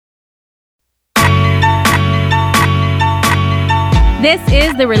This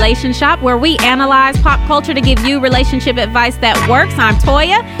is The Relation Shop, where we analyze pop culture to give you relationship advice that works. I'm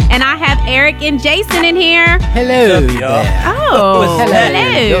Toya, and I have Eric and Jason in here. Hello. Oh, hello. All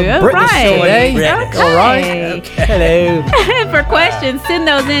right. Okay. All right. Hello. For questions, send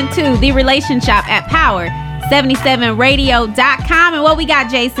those in to The Relation Shop at power77radio.com. And what we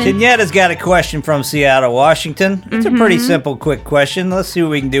got, Jason? Kenyatta's got a question from Seattle, Washington. It's a pretty simple, quick question. Let's see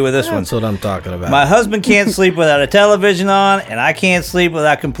what we can do with this one. That's what I'm talking about. My husband can't sleep without a television on, and I can't sleep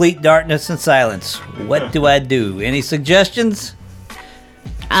without complete darkness and silence. What do I do? Any suggestions?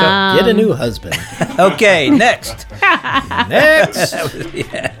 Get a new husband. Okay, next. Next.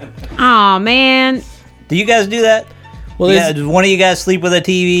 Yeah. Oh, man. Do you guys do that? Well, Does one of you guys sleep with a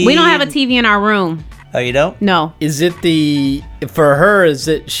TV? We don't have a TV in our room. Oh, you don't? No. is it for her, is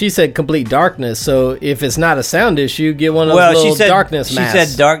it, she said complete darkness, so if it's not a sound issue, get one of those little darkness masks. She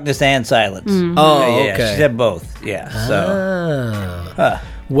said darkness and silence. Oh, Yeah, okay. she said both. Yeah, so.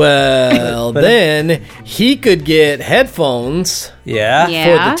 Well, then he could get headphones Yeah. for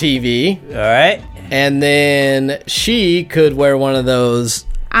the TV, All right. and then she could wear one of those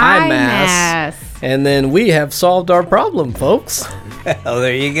eye masks, and then we have solved our problem, folks. Oh,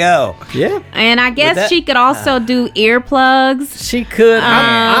 there you go. Yeah, And I guess that- she could also do earplugs. she could.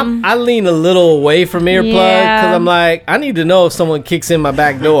 I lean a little away from earplugs because Yeah. I'm like, I need to know if someone kicks in my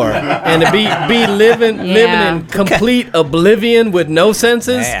back door, and to be living in complete oblivion with no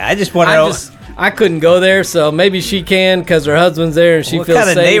senses. Man, I just want to know I couldn't go there, so maybe she can because her husband's there and she what feels kind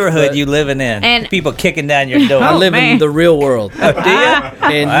of safe, neighborhood but you living in. And- People kicking down your door. I live man. in the real world, Do you?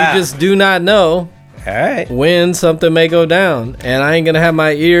 and Wow. you just do not know All right. when something may go down, and I ain't gonna have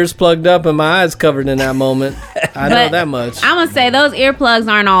my ears plugged up and my eyes covered in that moment. I know But that much. I'm going to say those earplugs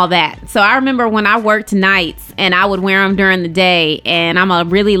aren't all that. So I remember when I worked nights and I would wear them during the day, and I'm a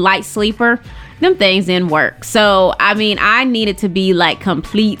really light sleeper. Them things didn't work. So, I mean, I needed to be like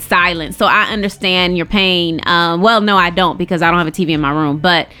complete silence. So I understand your pain. Well, no, I don't, because I don't have a TV in my room,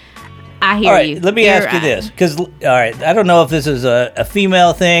 but I hear All right, you. let me ask you this. Because, all right, I don't know if this is a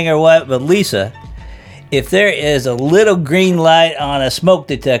female thing or what, but Lisa, if there is a little green light on a smoke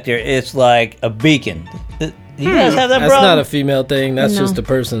detector, it's like a beacon. Do you guys have that That's problem? not a female thing. That's No. just a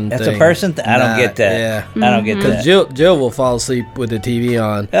person That's thing. a person I don't Nah, get that. Yeah. I don't get that. Jill will fall asleep with the TV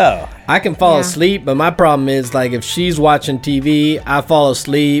on. Oh. I can fall Yeah. asleep, but my problem is like if she's watching TV, I fall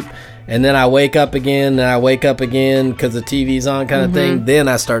asleep, and then I wake up again, and I wake up again because the TV's on, kind of thing. Then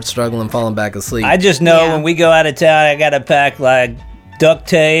I start struggling, falling back asleep. I just know Yeah. when we go out of town, I got to pack like duct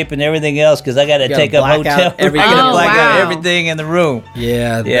tape and everything else because I got to gotta take up black hotel out everything. I got to Oh, black out wow. everything in the room.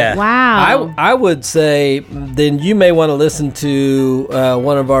 yeah. Yeah. Wow. I would say then you may want to listen to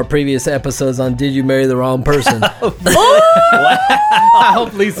one of our previous episodes on Did You Marry the Wrong Person? I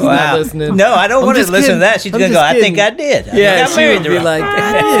hope Lisa's not listening. No, I don't I'm want to just listen kidding. to that. She's I'm going to just go, I think I kidding. did. I Yeah, think I she married would the be wrong- like,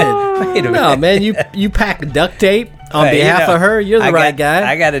 I did. Wait a No, minute. man, you pack duct tape on Hey, behalf you know, of her. You're the I right got-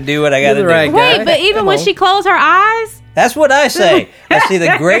 guy. I got to do what I got to You're do. the right guy. Wait, but even Come when on. she closed her eyes? That's what I say. I see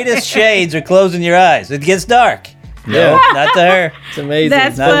the greatest shades are closing your eyes. It gets dark. Yeah. No, not to her. It's amazing.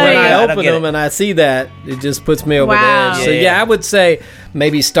 That's But when funny. I I don't open get them it. and I see that, it just puts me over Wow. the edge. So Yeah. yeah, I would say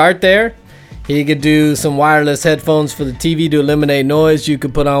maybe start there. He could do some wireless headphones for the TV to eliminate noise. You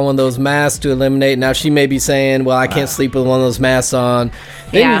could put on one of those masks to eliminate. Now she may be saying, "Well, I can't sleep with one of those masks on."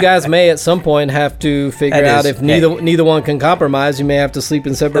 Then Yeah. you guys may at some point have to figure That out is- if neither one can compromise. You may have to sleep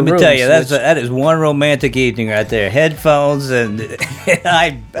in separate Let me rooms. tell you, which- that is one romantic evening right there. Headphones and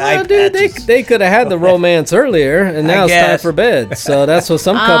eye Well, dude, patches. they could have had the romance earlier, and now it's time guess. for bed. So that's what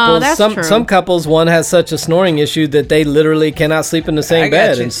some couples. that's true. Some couples, one has such a snoring issue that they literally cannot sleep in the I same got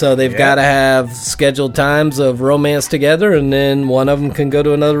bed, you. and so they've Yeah. got to have scheduled times of romance together, and then one of them can go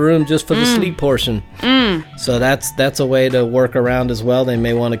to another room just for the sleep portion. So that's a way to work around as well. They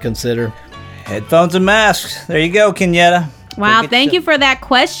may want to consider. Headphones and masks. There you go, Kenyatta. Wow, Go get thank some- you for that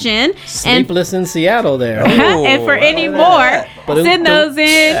question. Sleepless in Seattle there. Oh, And for any I more, But it- send those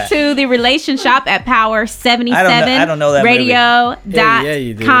in to the Relation Shop at power77 I don't know that movie. Yeah,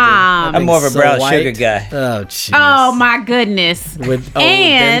 you do. radio.com. I'm more of a So brown white. sugar guy. Oh, jeez. Oh my goodness. With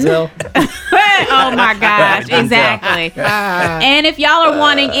And- Denzel? Oh my gosh, Denzel. exactly. And if y'all are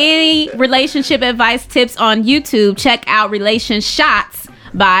wanting any relationship advice tips on YouTube, check out Relation Shots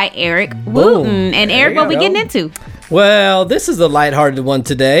by Eric Wooten. And Eric, you what we go. getting into? Well, this is a lighthearted one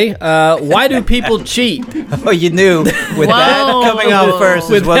today. Why do people cheat? Oh, you knew with that Whoa. coming on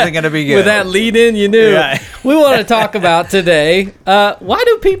first, it wasn't going to be good. With that lead in, you knew. Right. We want to talk about today, why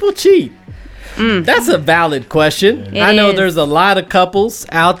do people cheat? That's a valid question. It I know is. there's a lot of couples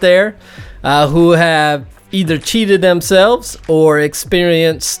out there who have either cheated themselves or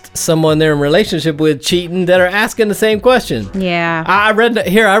experienced someone they're in a relationship with cheating that are asking the same question. Yeah. I read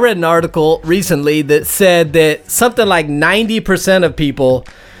an article recently that said that something like 90% of people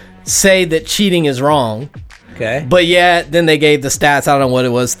say that cheating is wrong. Okay. But yeah, then they gave the stats, I don't know what it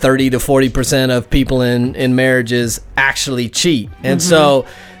was, 30 to 40% of people in marriages actually cheat. And so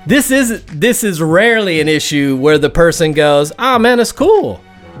this is rarely an issue where the person goes, "Oh man, it's cool.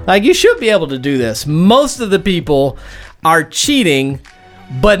 Like, you should be able to do this." Most of the people are cheating,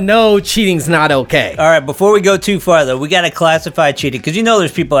 but no, cheating's not okay. All right, before we go too far, though, we got to classify cheating. Because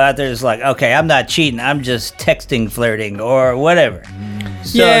there's people out there that's like, okay, I'm not cheating. I'm just texting, flirting, or whatever.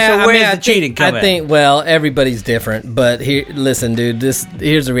 So where's the cheating coming? I think, well, everybody's different. But here, listen, dude,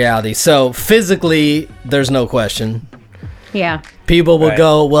 here's the reality. So physically, there's no question. Yeah. People will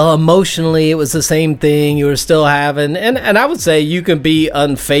go, well, emotionally, it was the same thing. You were still having, and I would say you can be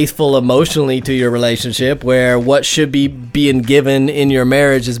unfaithful emotionally to your relationship, where what should be being given in your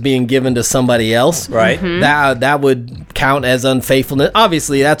marriage is being given to somebody else. Right. That would count as unfaithfulness.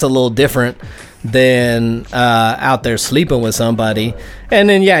 Obviously, that's a little different than out there sleeping with somebody. And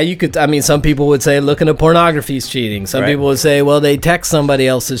then, yeah, you could, I mean, some people would say looking at pornography is cheating. Some people would say, well, they text somebody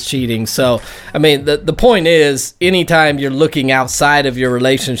else is cheating. So, I mean, the point is, anytime you're looking outside of your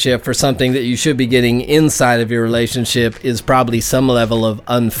relationship for something that you should be getting inside of your relationship is probably some level of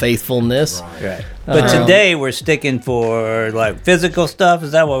unfaithfulness. Right. But today we're sticking for like physical stuff.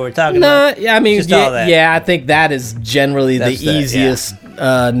 Is that what we're talking about? Yeah, I mean, Just all that. I think that is generally the easiest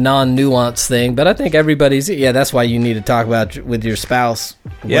non-nuanced thing. But I think everybody's, that's why you need to talk about with your spouse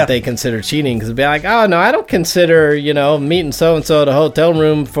what they consider cheating. Because it'd be like, oh, no, I don't consider, meeting so-and-so at a hotel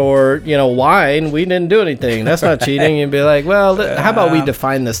room for, wine. We didn't do anything. That's not cheating. You'd be like, well, how about we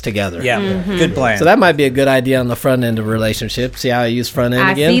define this together? Yeah, good plan. So that might be a good idea on the front end of a relationship. See how I use front end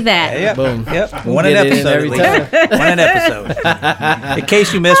again? I see that. Yeah, Boom. Yep. One an episode, One an episode. In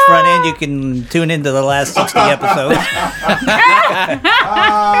case you missed front end, you can tune into the last 60 episodes.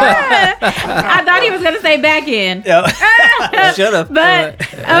 I thought he was going to say back end. Should have. But,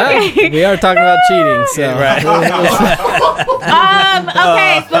 okay. We are talking about cheating, so. Right.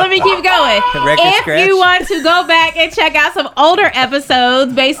 Okay, so let me keep going. If you want to go back and check out some older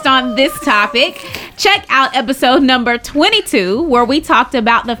episodes based on this topic, check out episode number 22, where we talked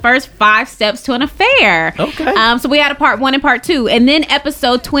about the first 5 steps to an affair. Okay. So we had a part 1 and part 2. And then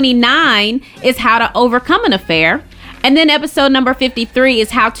episode 29 is how to overcome an affair. And then episode number 53 is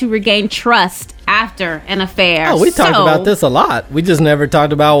how to regain trust after an affair. Oh, we talked about this a lot. We just never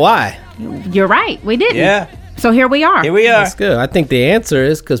talked about why. You're right. We didn't. Yeah. So here we are. Here we are. That's good. I think the answer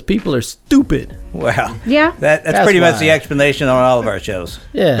is because people are stupid. Well, Yeah. that's pretty much the explanation on all of our shows.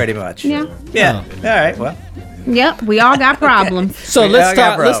 Yeah. Pretty much. Yeah. Yeah. All right. Well. Yep. We all got problems. So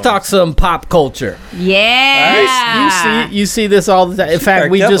let's talk some pop culture. Yeah. You see this all the time. In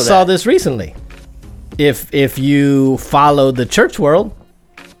fact, we just saw this recently. If you follow the church world,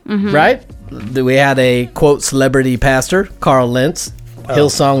 right? We had a quote celebrity pastor, Carl Lentz,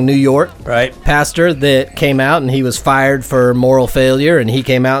 Hillsong, New York, pastor that came out and he was fired for moral failure, and he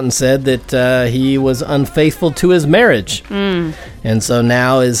came out and said that he was unfaithful to his marriage. And so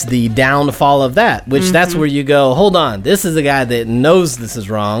now is the downfall of that, which that's where you go, hold on, this is a guy that knows this is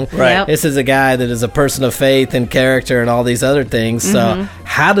wrong. Right. Yep. This is a guy that is a person of faith and character and all these other things. So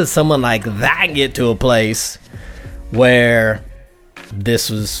how does someone like that get to a place where this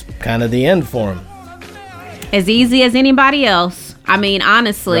was kind of the end for him? As easy as anybody else. I mean,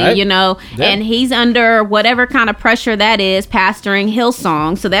 honestly, and he's under whatever kind of pressure that is, pastoring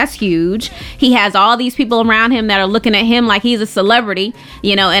Hillsong. So that's huge. He has all these people around him that are looking at him like he's a celebrity,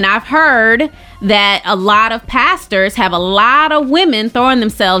 and I've heard that a lot of pastors have a lot of women throwing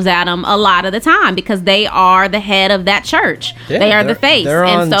themselves at him a lot of the time because they are the head of that church. Yeah, they are the face. They're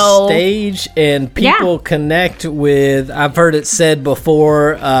on stage and people connect with, I've heard it said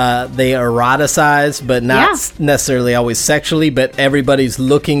before, they eroticize, but not necessarily always sexually, but everybody's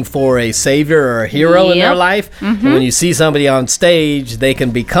looking for a savior or a hero in their life. And when you see somebody on stage, they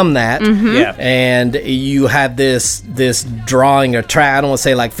can become that. Yeah. And you have this drawing or I don't want to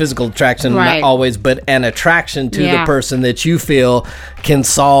say like physical attraction, not always, but an attraction to the person that you feel can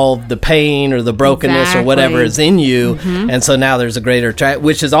solve the pain or the brokenness or whatever is in you. And so now there's a greater attraction,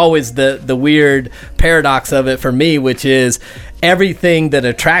 which is always the weird paradox of it for me, which is everything that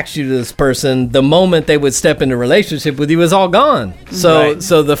attracts you to this person, the moment they would step into a relationship with you, is all gone. So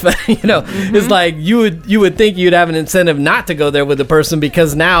it's like you would think you'd have an incentive not to go there with the person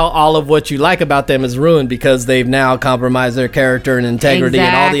because now all of what you like about them is ruined because they've now compromised their character and integrity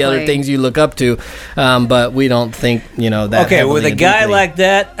and all the other things you look up to. But we don't think that. Okay, with a guy like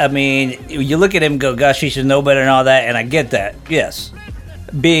that, I mean, you look at him and go, gosh, he should know better and all that, and I get that, yes.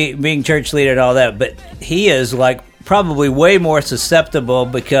 Being church leader and all that, but he is like probably way more susceptible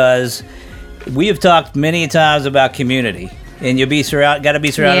because we have talked many times about community, and got to be surrounded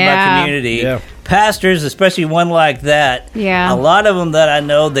by community. Yeah. Pastors, especially one like that, Yeah. a lot of them that I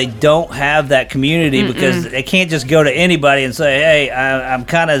know, they don't have that community because they can't just go to anybody and say, hey, I'm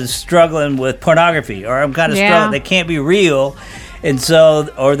kind of struggling with pornography, or I'm kind of struggling. They can't be real, and so,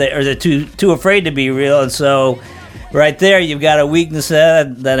 or they're too afraid to be real, and so right there you've got a weakness that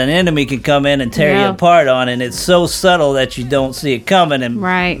an enemy can come in and tear you apart on, and it's so subtle that you don't see it coming. And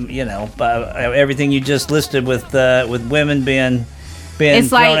everything you just listed with women being it's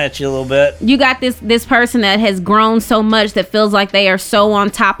thrown like, at you a little bit. You got this person that has grown so much that feels like they are so on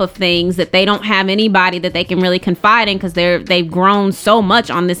top of things that they don't have anybody that they can really confide in because they've grown so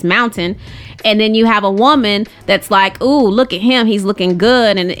much on this mountain. And then you have a woman that's like, ooh, look at him, he's looking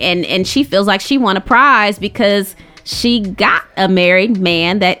good, and she feels like she won a prize because she got a married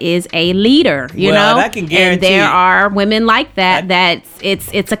man that is a leader, you know? I can guarantee, and there are women like that,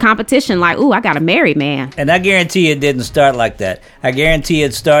 it's a competition, like, ooh, I got a married man. And I guarantee it didn't start like that. I guarantee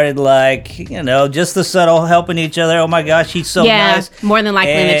it started like, just the subtle helping each other. Oh my gosh, he's so nice. More than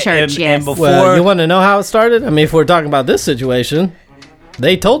likely in the church, yes. And before, well, you want to know how it started? I mean, if we're talking about this situation,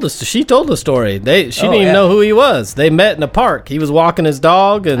 she told the story. She didn't even know who he was. They met in a park. He was walking his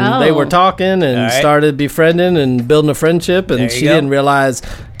dog, and they were talking and started befriending and building a friendship. And she didn't realize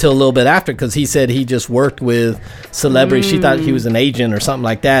till a little bit after, because he said he just worked with celebrities. She thought he was an agent or something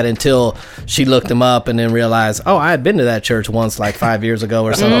like that until she looked him up and then realized, oh, I had been to that church once like 5 years ago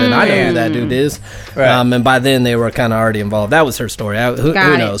or something. I know who that dude is. Right. And by then they were kind of already involved. That was her story. Who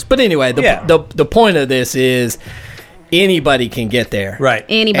knows? But anyway, the point of this is, anybody can get there. Right.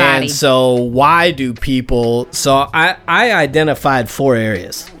 Anybody. And so why do people... So I identified 4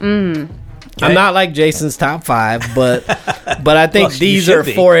 areas. Okay. I'm not like Jason's top 5, but I think these are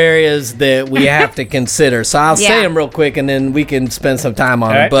 4 areas that we have to consider. So I'll say them real quick, and then we can spend some time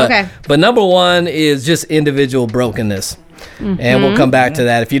on them. But number 1 is just individual brokenness. And we'll come back to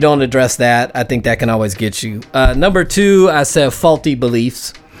that. If you don't address that, I think that can always get you. Number 2, I said faulty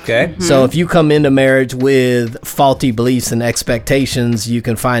beliefs. Okay. So if you come into marriage with faulty beliefs and expectations, you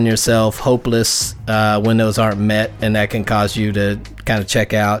can find yourself hopeless when those aren't met, and that can cause you to kind of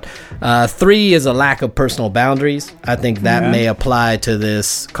check out. 3 is a lack of personal boundaries. I think that may apply to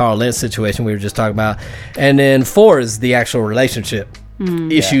this Carl Lentz situation we were just talking about. And then 4 is the actual relationship.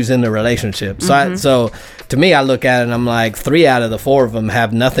 Issues in the relationship. So to me, I look at it and I'm like, 3 out of the 4 of them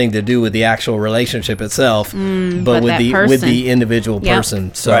have nothing to do with the actual relationship itself, but with the individual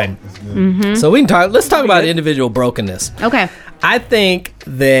person. So so we can talk. Let's talk about individual brokenness. Okay. I think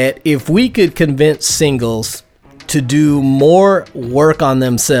that if we could convince singles to do more work on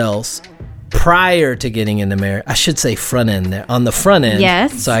themselves prior to getting into marriage, I should say front end there, on the front end,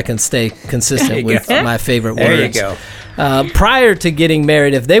 yes, so I can stay consistent with my favorite words. There you go. Prior to getting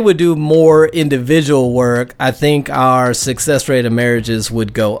married, if they would do more individual work, I think our success rate of marriages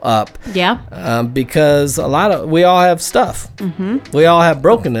would go up. Yeah. Because we all have stuff. We all have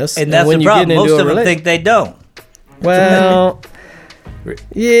brokenness. And that's the problem. Most of them think they don't. Well,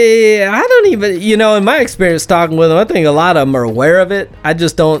 yeah, I don't even, in my experience talking with them, I think a lot of them are aware of it. I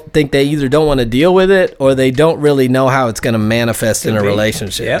just don't think they either don't want to deal with it, or they don't really know how it's going to manifest in a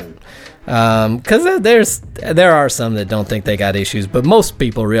relationship. Yep. Because there are some that don't think they got issues, but most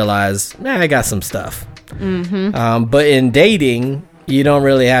people realize, I got some stuff. But in dating, you don't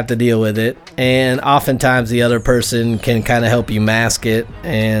really have to deal with it, and oftentimes the other person can kind of help you mask it.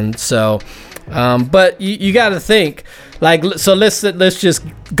 And so but you got to think, like, so let's just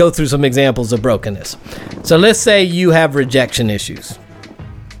go through some examples of brokenness. So let's say you have rejection issues,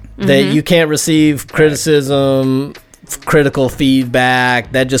 that you can't receive criticism, critical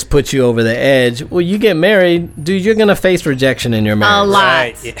feedback, that just puts you over the edge. Well, you get married, dude, you're gonna face rejection in your marriage. A lot.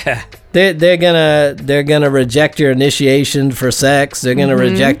 Right. Yeah. They're gonna reject your initiation for sex. They're gonna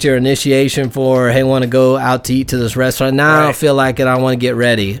reject your initiation for, hey, want to go out to eat to this restaurant. Now I don't feel like it. I want to get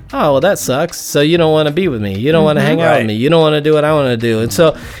ready. Oh, well, that sucks. So you don't want to be with me. You don't want to hang out with me. You don't want to do what I want to do. And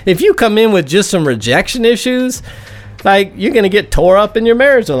so if you come in with just some rejection issues, like, you're going to get tore up in your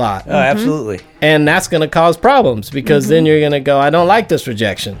marriage a lot. Oh, absolutely. And that's going to cause problems, because then you're going to go, I don't like this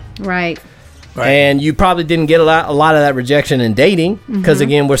rejection. Right. And you probably didn't get a lot of that rejection in dating, because,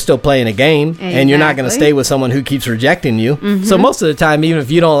 again, we're still playing a game, and you're not going to stay with someone who keeps rejecting you. So most of the time, even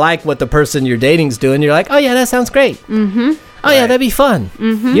if you don't like what the person you're dating's doing, you're like, oh, yeah, that sounds great. Oh, yeah, that'd be fun.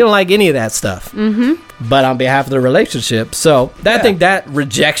 You don't like any of that stuff. but on behalf of the relationship. So I think that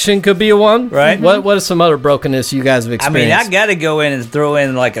rejection could be a one. Right. What is some other brokenness you guys have I mean, experienced? I got to go in and throw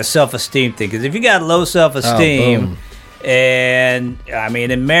in like a self-esteem thing, because if you got low self-esteem, boom. and I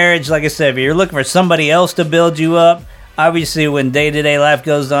mean, in marriage, like I said, if you're looking for somebody else to build you up, obviously when day-to-day life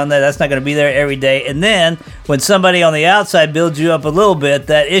goes on there, that's not going to be there every day. And then when somebody on the outside builds you up a little bit,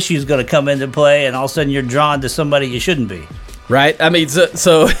 that issue is going to come into play, and all of a sudden you're drawn to somebody you shouldn't be. Right. I mean,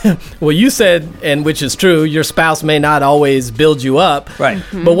 so well, you said, and which is true, your spouse may not always build you up. Right.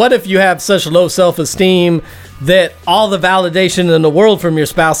 But what if you have such low self-esteem that all the validation in the world from your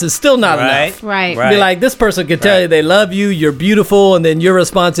spouse is still not enough? Right. Be like, this person could tell you they love you, you're beautiful, and then your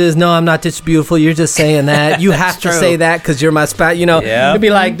response is, no, I'm not just beautiful, you're just saying that. You have to true. say that because you're my spouse. You know, Yeah. it'd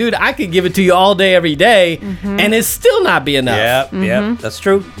be like, dude, I could give it to you all day, every day, and it's still not be enough. Yeah, that's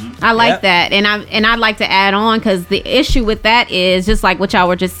true. I like Yep. that, and I'd like to add on, because the issue with that is just like what y'all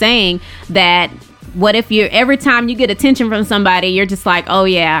were just saying, that what if you're every time you get attention from somebody, you're just like, oh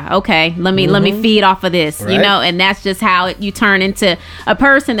yeah, okay, let me feed off of this, Right. you know, and that's just how you turn into a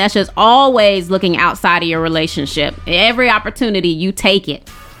person that's just always looking outside of your relationship. Every opportunity, you take it.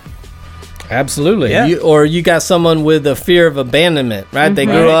 Absolutely. Yeah. You got someone with a fear of abandonment, right? They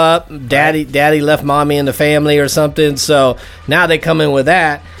grew up, daddy left mommy in the family or something, so now they come in with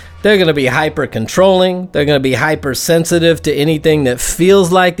that. They're going to be hyper controlling. They're going to be hypersensitive to anything that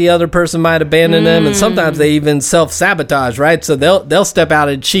feels like the other person might abandon them, and sometimes they even self-sabotage, right? So they'll step out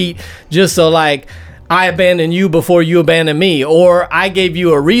and cheat just so, like, I abandoned you before you abandoned me, or I gave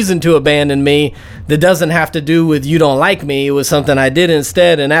you a reason to abandon me that doesn't have to do with you don't like me. It was something I did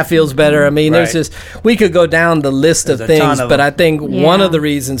instead, and that feels better. I mean, there's Right. just, we could go down the list There's of a ton things, of but them. I think one of the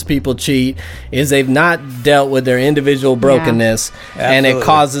reasons people cheat is they've not dealt with their individual brokenness, and it Absolutely.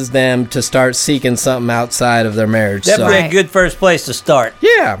 causes them to start seeking something outside of their marriage. Definitely Right. a good first place to start.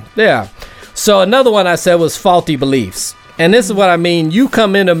 Yeah. So another one I said was faulty beliefs. And this is what I mean. You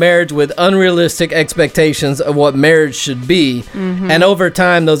come into marriage with unrealistic expectations of what marriage should be. And over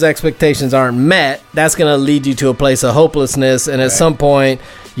time, those expectations aren't met. That's going to lead you to a place of hopelessness. And at some point,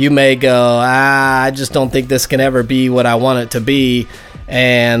 you may go, I just don't think this can ever be what I want it to be.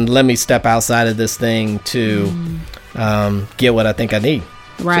 And let me step outside of this thing to get what I think I need.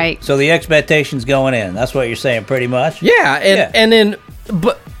 Right. So the expectations going in, that's what you're saying pretty much? Yeah. And then,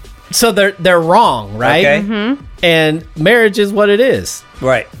 but so they're wrong, right? Okay. And marriage is what it is.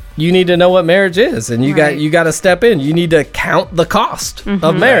 Right. You need to know what marriage is, and you got to step in. You need to count the cost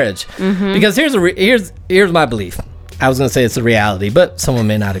of marriage, because here's my belief. I was going to say it's a reality, but someone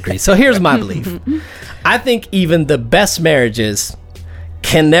may not agree. So here's my belief. I think even the best marriages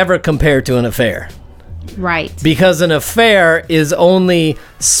can never compare to an affair, Right. because an affair is only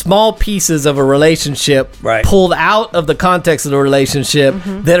small pieces of a relationship Right. pulled out of the context of the relationship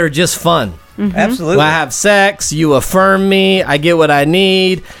that are just fun. Absolutely. Well, I have sex, you affirm me, I get what I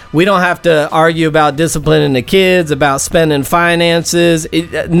need. We don't have to argue about disciplining the kids, about spending finances,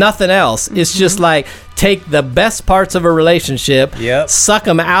 nothing else. It's just like, take the best parts of a relationship, Yep. suck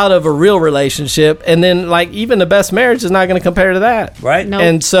them out of a real relationship, and then, like, even the best marriage is not going to compare to that. Right. Nope.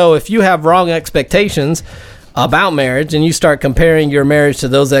 And so if you have wrong expectations about marriage and you start comparing your marriage to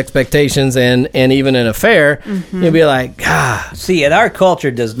those expectations and even an affair, you'll be like, God. See, and our culture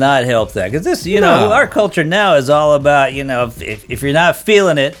does not help that, because this, No. our culture now is all about, if you're not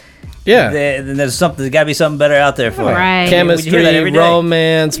feeling it, Yeah. then there's got to be something better out there for you. Right. You hear that Chemistry, every day.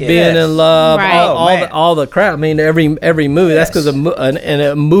 romance, being Yes. in love, Right. all the crap. I mean, every movie. That's Yes. because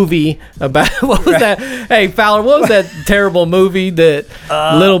a movie about what was that? Hey, Fowler, what was that terrible movie that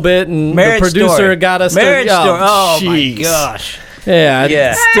Little Bit and the Marriage producer Story. got us? Marriage Story. Oh my jeez. gosh. Yeah,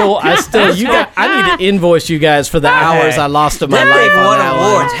 Yeah. I need to invoice you guys for the hours I lost of my That life thing on won that one.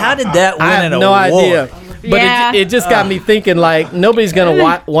 awards. How did that win I an have no award? idea. But Yeah. it just got me thinking, like, nobody's going to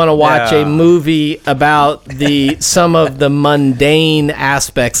want to watch Yeah. a movie about some of the mundane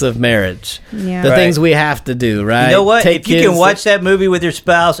aspects of marriage. Yeah. The Right. things we have to do, right? You know what? Take If you can kids- watch that movie with your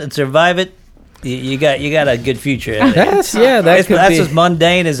spouse and survive it, you got a good future. At it. That's That's could be. as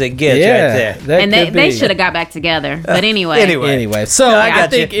mundane as it gets Yeah, right there. that And could they be. should have got back together. But anyway. Anyway, so No, I I got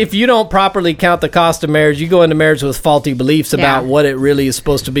think you. if you don't properly count the cost of marriage, you go into marriage with faulty beliefs about Yeah. what it really is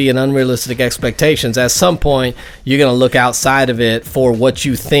supposed to be and unrealistic expectations. At some point, you're going to look outside of it for what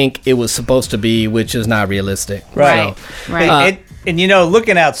you think it was supposed to be, which is not realistic. Right. So, Right. And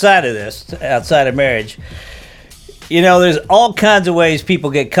looking outside of this, outside of marriage, You know, there's all kinds of ways people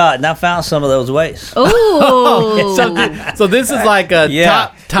get caught, and I found some of those ways. Ooh. So this is like a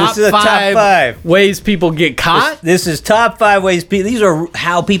top this is a top five ways people get caught. This is top 5 ways. These are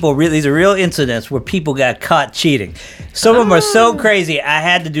how people really. These are real incidents where people got caught cheating. Some of them are so crazy. I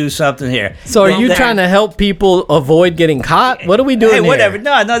had to do something here. So are you trying to help people avoid getting caught? What are we doing Hey, here? whatever.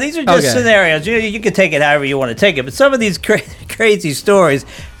 No. These are just scenarios. You can take it however you want to take it. But some of these crazy stories,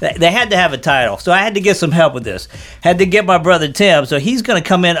 they had to have a title. So I had to get some help with this. Had to get my brother Tim. So he's going to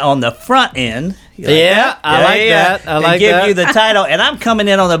come in on the front end. I like that. I like give that. you the title, and I'm coming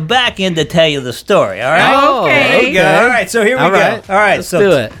in on the back end to tell you the story. All right. Oh, Okay. There you go. All right. So here we go. Right. All right. Let's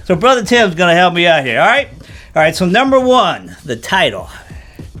do it. So brother Tim's going to help me out here. All right. All right. So number 1, the title.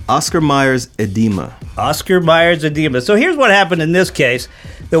 Oscar Myers edema. Oscar Myers edema. So here's what happened in this case.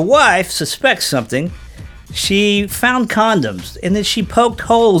 The wife suspects something. She found condoms, and then she poked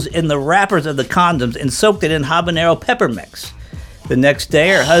holes in the wrappers of the condoms and soaked it in habanero pepper mix. The next day,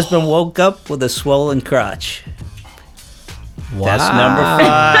 her husband woke up with a swollen crotch. Wow. That's number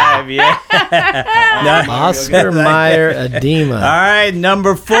 5. Yeah. Oscar Mayer edema. All right,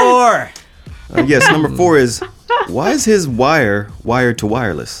 number 4. Yes, number 4 is, why is his wire wired to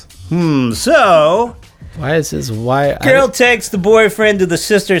wireless? So, Why is his why? girl takes the boyfriend to the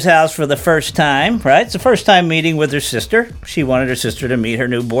sister's house for the first time, right? It's the first time meeting with her sister. She wanted her sister to meet her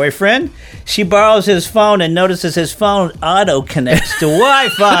new boyfriend. She borrows his phone and notices his phone auto connects to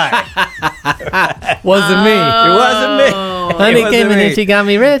Wi-Fi. Wasn't me. It wasn't me. Honey came in and she got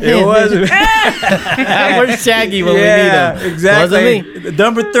me red. It wasn't me. Where's Shaggy when we need him? Exactly. Wasn't me.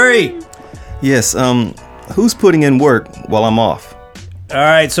 Number 3. Yes, who's putting in work while I'm off? All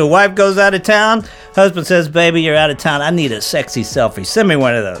right, so wife goes out of town. Husband says, baby, you're out of town. I need a sexy selfie. Send me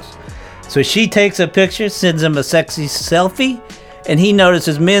one of those. So she takes a picture, sends him a sexy selfie, and he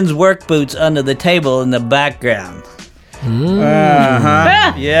notices men's work boots under the table in the background.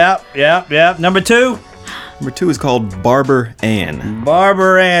 Uh-huh. Yep. Number 2. Number 2 is called Barber Ann.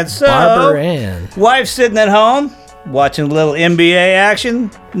 Barber Ann. So, Barber Ann. wife sitting at home, watching a little NBA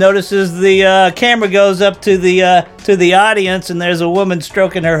action, notices the camera goes up to the audience, and there's a woman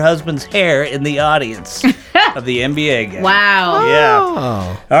stroking her husband's hair in the audience of the NBA game. Wow. Yeah.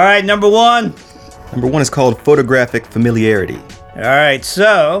 Oh. All right, number 1. Number 1 is called photographic familiarity. All right,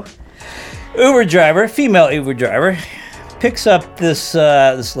 so Uber driver, female Uber driver, picks up this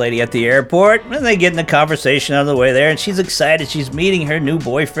lady at the airport, and they get in a conversation on the way there, and she's excited. She's meeting her new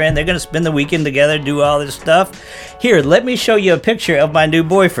boyfriend. They're going to spend the weekend together, do all this stuff. Here, let me show you a picture of my new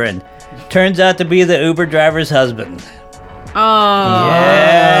boyfriend. Turns out to be the Uber driver's husband. Oh.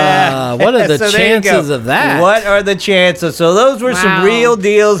 Yeah. What are the So there you go. chances of that? What are the chances? So those were some Wow. real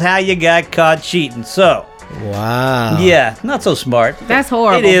deals, how you got caught cheating. So, Wow. yeah, not so smart. That's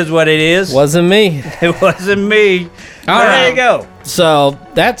horrible. It is what it is. Wasn't me. It wasn't me. All There right. you go. So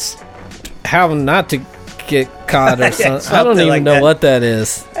that's how not to get caught or something. I don't Something even like know that. what that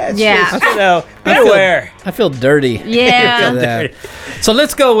is. That's Yeah. just, you know, I be feel- aware. I feel dirty. Yeah. for that. So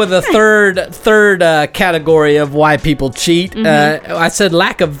let's go with a third category of why people cheat. I said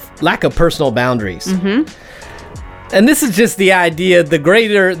lack of personal boundaries. And this is just the idea: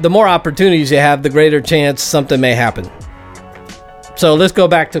 the more opportunities you have, the greater chance something may happen. So let's go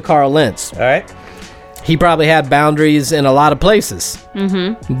back to Carl Lentz. All right. He probably had boundaries in a lot of places.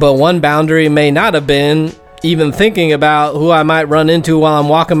 But one boundary may not have been even thinking about who I might run into while I'm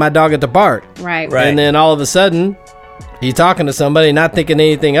walking my dog at the park. Right. Right. And then all of a sudden, he's talking to somebody, not thinking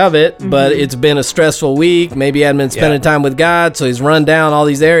anything of it, but it's been a stressful week. Maybe he hadn't been spending time with God, so he's run down all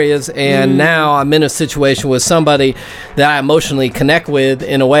these areas. And now I'm in a situation with somebody that I emotionally connect with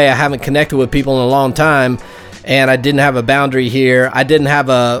in a way I haven't connected with people in a long time. And I didn't have a boundary here. I didn't have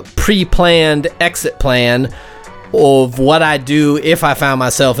a pre-planned exit plan of what I do if I found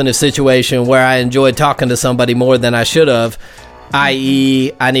myself in a situation where I enjoyed talking to somebody more than I should have.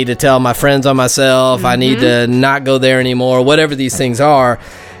 I.e., I need to tell my friends on myself. I need to not go there anymore, whatever these things are.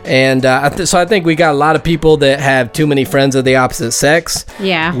 And so I think we got a lot of people that have too many friends of the opposite sex.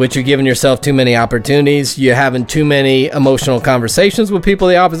 Yeah. Which you're giving yourself too many opportunities. You're having too many emotional conversations with people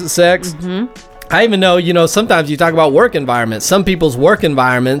of the opposite sex. I even know, sometimes you talk about work environments. Some people's work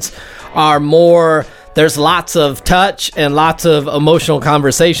environments are more, there's lots of touch and lots of emotional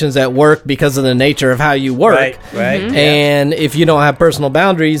conversations at work because of the nature of how you work. Right. And if you don't have personal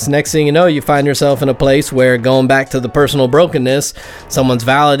boundaries, next thing you know, you find yourself in a place where, going back to the personal brokenness, someone's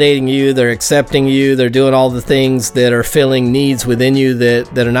validating you, they're accepting you, they're doing all the things that are filling needs within you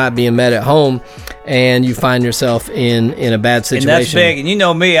that are not being met at home. and you find yourself in a bad situation. And that's big. And you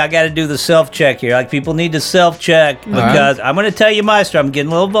know me, I got to do the self-check here. Like, people need to self-check because I'm going to tell you my story. I'm getting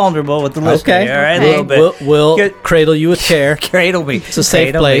a little vulnerable with the listener. Okay. All right, a little bit. We'll cradle you with care. Cradle me. It's a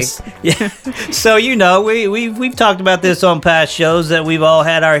safe place. Yeah. So, you know, we've talked about this on past shows that we've all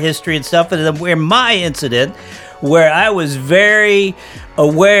had our history and stuff. And where my incident, where I was very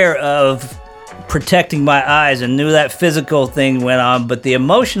aware of protecting my eyes and knew that physical thing went on, but the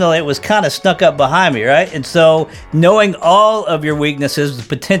emotional, it was kind of snuck up behind me, right? And so knowing all of your weaknesses, the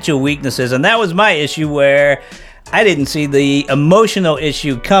potential weaknesses, and that was my issue where I didn't see the emotional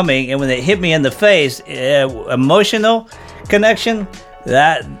issue coming, and when it hit me in the face, emotional connection,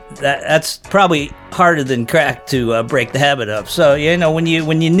 that's probably harder than crack to break the habit of. So, you know, when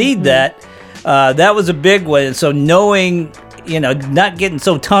you need that, that was a big one. And so knowing, you know, not getting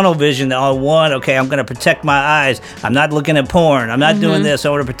so tunnel vision on one, okay, I'm going to protect my eyes. I'm not looking at porn. I'm not doing this. I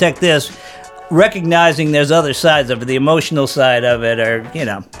want to protect this. Recognizing there's other sides of it, the emotional side of it, or, you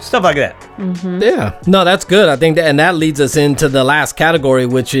know, stuff like that. Yeah. No, that's good. I think and that leads us into the last category,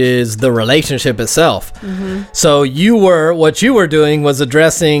 which is the relationship itself. So what you were doing was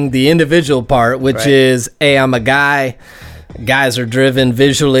addressing the individual part, which is, hey, I'm a guy. Guys are driven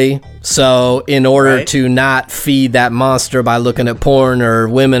visually, so in order to not feed that monster by looking at porn, or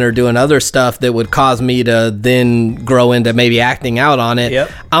women are doing other stuff that would cause me to then grow into maybe acting out on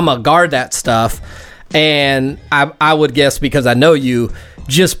it, I'm gonna guard that stuff. And I would guess, because I know you,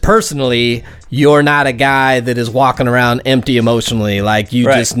 just personally, you're not a guy that is walking around empty emotionally, like you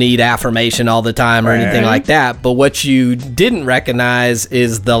just need affirmation all the time or anything like that. But what you didn't recognize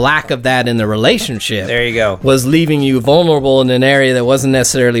is the lack of that in the relationship. There you go. Was leaving you vulnerable in an area that wasn't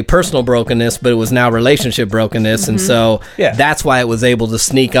necessarily personal brokenness, but it was now relationship brokenness. And so that's why it was able to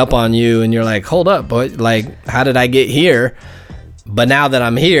sneak up on you, and you're like, hold up, boy, like, how did I get here? But now that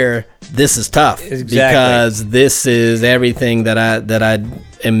I'm here, this is tough because this is everything that I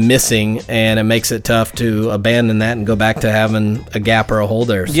am missing, and it makes it tough to abandon that and go back to having a gap or a hole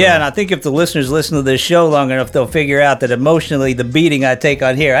there. So. Yeah, and I think if the listeners listen to this show long enough, they'll figure out that emotionally, the beating I take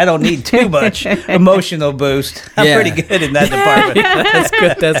on here, I don't need too much emotional boost. I'm pretty good in that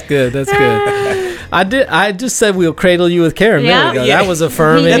department. That's good. I just said we'll cradle you with care a minute ago. That was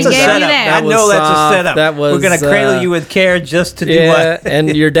affirming. That's a setup. That I know was that's soft. a setup. That was, we're going to cradle you with care just to do what?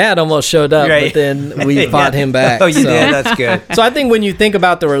 And your dad almost showed up, but then we fought him back. Oh, you did? That's good. So I think when you think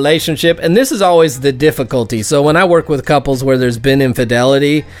about the relationship, and this is always the difficulty. So when I work with couples where there's been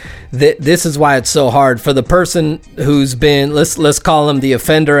infidelity, this is why it's so hard for the person who's been, let's call them the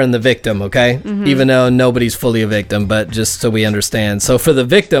offender and the victim, okay? Even though nobody's fully a victim, but just so we understand. So for the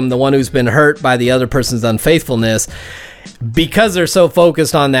victim, the one who's been hurt by the other person's unfaithfulness, because they're so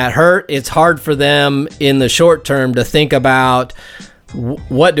focused on that hurt, it's hard for them in the short term to think about,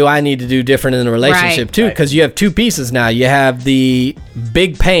 what do I need to do different in the relationship too? Because you have two pieces now. You have the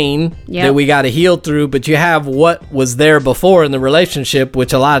big pain that we got to heal through, but you have what was there before in the relationship,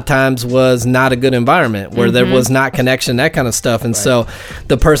 which a lot of times was not a good environment, where there was not connection, that kind of stuff. And so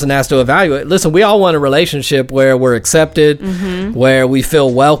the person has to evaluate. Listen, we all want a relationship where we're accepted, where we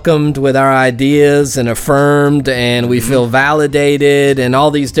feel welcomed with our ideas and affirmed, and we feel validated and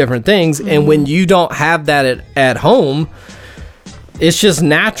all these different things. And when you don't have that at home, it's just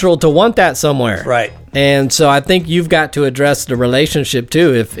natural to want that somewhere. Right. And so I think you've got to address the relationship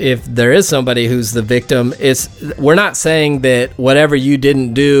too. If there is somebody who's the victim, we're not saying that whatever you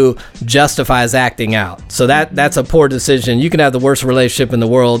didn't do justifies acting out. So that's a poor decision. You can have the worst relationship in the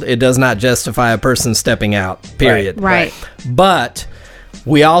world. It does not justify a person stepping out, period. Right. But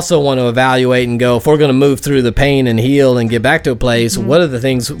we also want to evaluate and go, if we're going to move through the pain and heal and get back to a place, what are the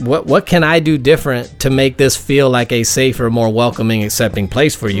things, what can I do different to make this feel like a safer, more welcoming, accepting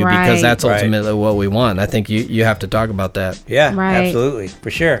place for you? Because that's ultimately what we want. I think you have to talk about that. Yeah, absolutely,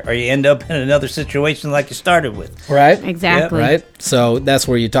 for sure. Or you end up in another situation like you started with. Right. Exactly. Right. So that's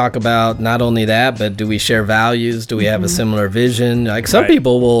where you talk about not only that, but do we share values? Do we have a similar vision? Like some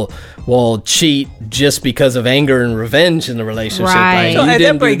people will cheat just because of anger and revenge in the relationship. Right. Like, you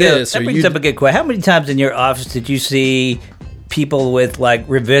didn't do this. That brings up a good question. How many times in your office did you see people with like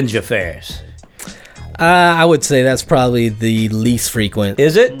revenge affairs? I would say that's probably the least frequent.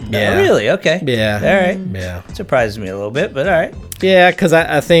 Is it? Yeah. Oh, really? Okay. Yeah. All right. Yeah. Surprises me a little bit, but all right. Yeah, because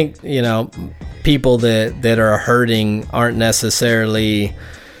I think, people that are hurting aren't necessarily...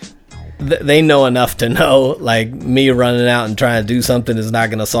 They know enough to know, like, me running out and trying to do something is not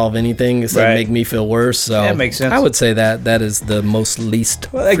going to solve anything. It's going to make me feel worse. So that makes sense. I would say that is the most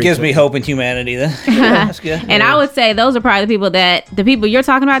least. Well, that gives me hope in humanity then. Yeah, that's good. And I would say those are probably the people you're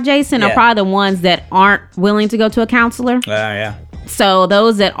talking about, Jason, are probably the ones that aren't willing to go to a counselor. Yeah. So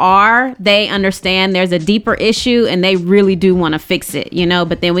those that are, they understand there's a deeper issue and they really do want to fix it, you know.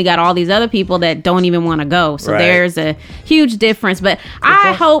 But then we got all these other people that don't even want to go. So Right. there's a huge difference. But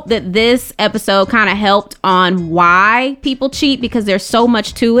I hope that this episode kind of helped on why people cheat, because there's so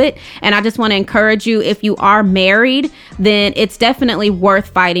much to it. And I just want to encourage you, if you are married, then it's definitely worth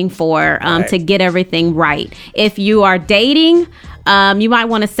fighting for to get everything right. If you are dating, you might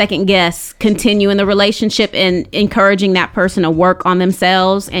want to second guess continuing the relationship and encouraging that person to work on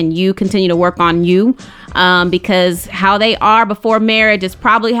themselves, and you continue to work on you, because how they are before marriage is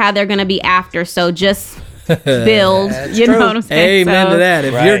probably how they're going to be after. So just build, you know what I'm saying? Amen So- to that.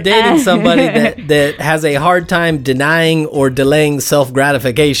 If Right. you're dating somebody that has a hard time denying or delaying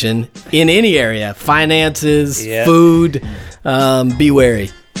self-gratification in any area, finances, Yep. food, be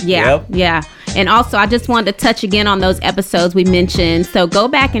wary. Yeah, Yep. yeah. And also, I just wanted to touch again on those episodes we mentioned. So go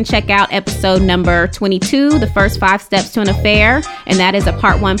back and check out episode number 22, the first 5 steps to an affair. And that is a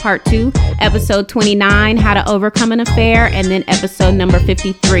part 1, part 2. Episode 29, how to overcome an affair. And then episode number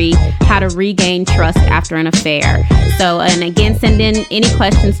 53, how to regain trust after an affair. So, and again, send in any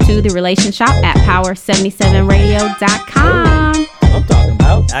questions to the relationship at power77radio.com. I'm talking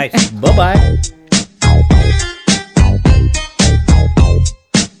about. Nice. Bye-bye.